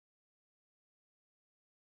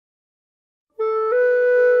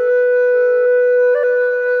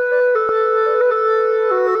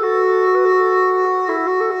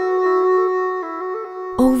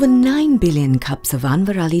Over 9 billion cups of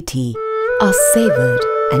Anverally tea are savoured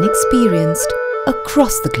and experienced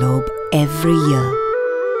across the globe every year.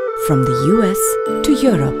 From the US to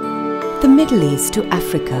Europe, the Middle East to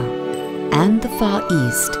Africa and the Far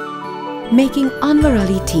East, making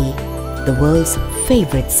Anverally tea the world's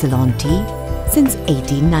favourite Ceylon tea since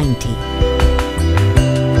 1890.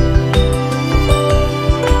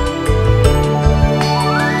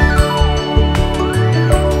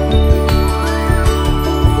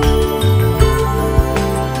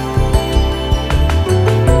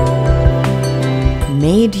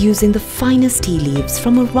 Made using the finest tea leaves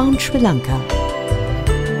from around Sri Lanka.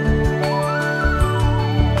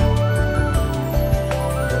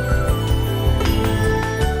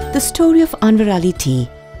 The story of Anverally tea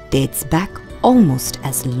dates back almost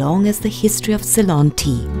as long as the history of Ceylon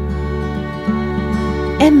tea.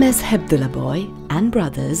 M.S. Hebdullah Boy and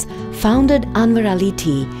brothers founded Anverally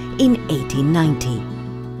tea in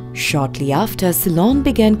 1890. Shortly after, Ceylon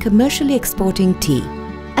began commercially exporting tea,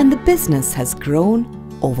 and the business has grown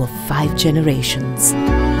over 5 generations.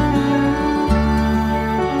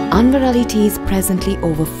 Anverally tea is presently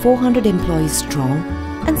over 400 employees strong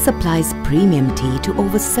and supplies premium tea to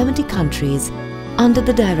over 70 countries under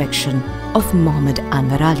the direction of Mohammed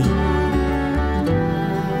Anverally.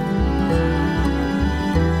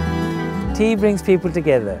 Tea brings people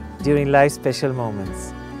together during life's special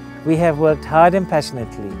moments. We have worked hard and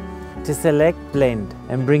passionately to select, blend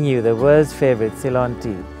and bring you the world's favourite Ceylon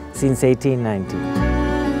tea since 1890.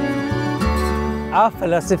 Our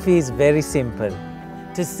philosophy is very simple: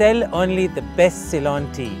 to sell only the best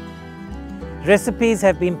Ceylon tea. Recipes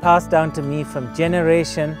have been passed down to me from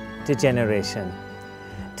generation to generation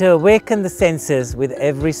to awaken the senses with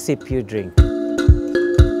every sip you drink.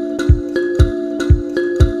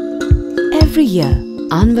 Every year,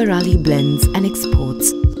 Anverally blends and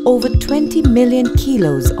exports over 20 million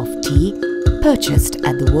kilos of tea purchased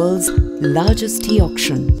at the world's largest tea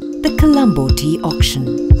auction, the Colombo Tea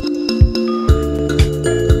Auction.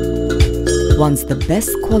 Once the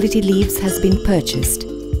best quality leaves has been purchased,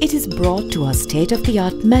 it is brought to our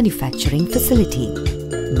state-of-the-art manufacturing facility,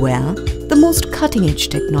 where the most cutting-edge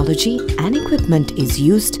technology and equipment is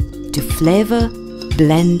used to flavour,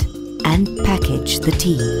 blend and package the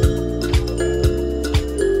tea.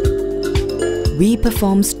 We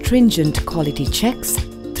perform stringent quality checks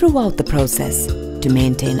throughout the process to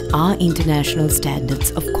maintain our international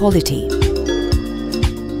standards of quality.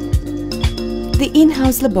 The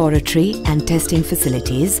in-house laboratory and testing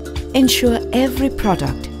facilities ensure every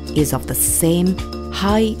product is of the same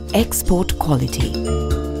high export quality.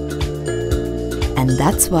 And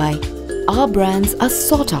that's why our brands are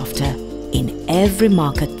sought after in every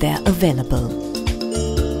market they're available.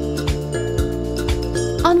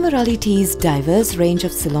 Anverally tea's diverse range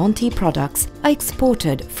of Ceylon tea products are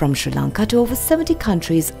exported from Sri Lanka to over 70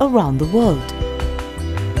 countries around the world.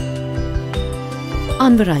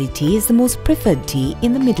 Anverally tea is the most preferred tea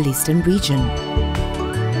in the Middle Eastern region.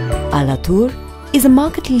 Al-Atur is a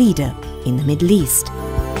market leader in the Middle East.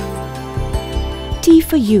 Tea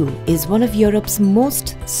for You is one of Europe's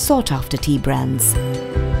most sought-after tea brands.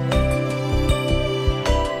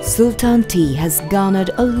 Sultan Tea has garnered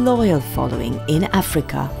a loyal following in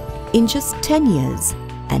Africa in just 10 years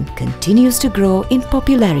and continues to grow in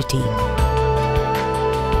popularity.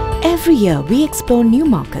 Every year we explore new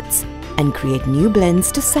markets and create new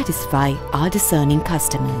blends to satisfy our discerning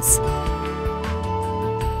customers.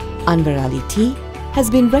 Anverally tea has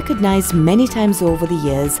been recognized many times over the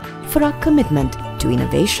years for our commitment to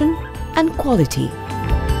innovation and quality.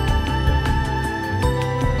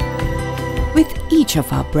 With each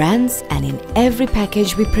of our brands and in every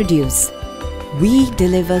package we produce, we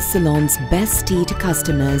deliver Ceylon's best tea to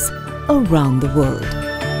customers around the world.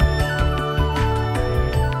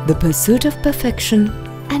 The pursuit of perfection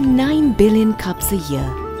and 9 billion cups a year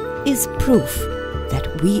is proof that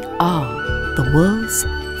we are the world's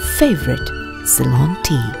favourite Ceylon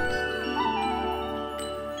tea.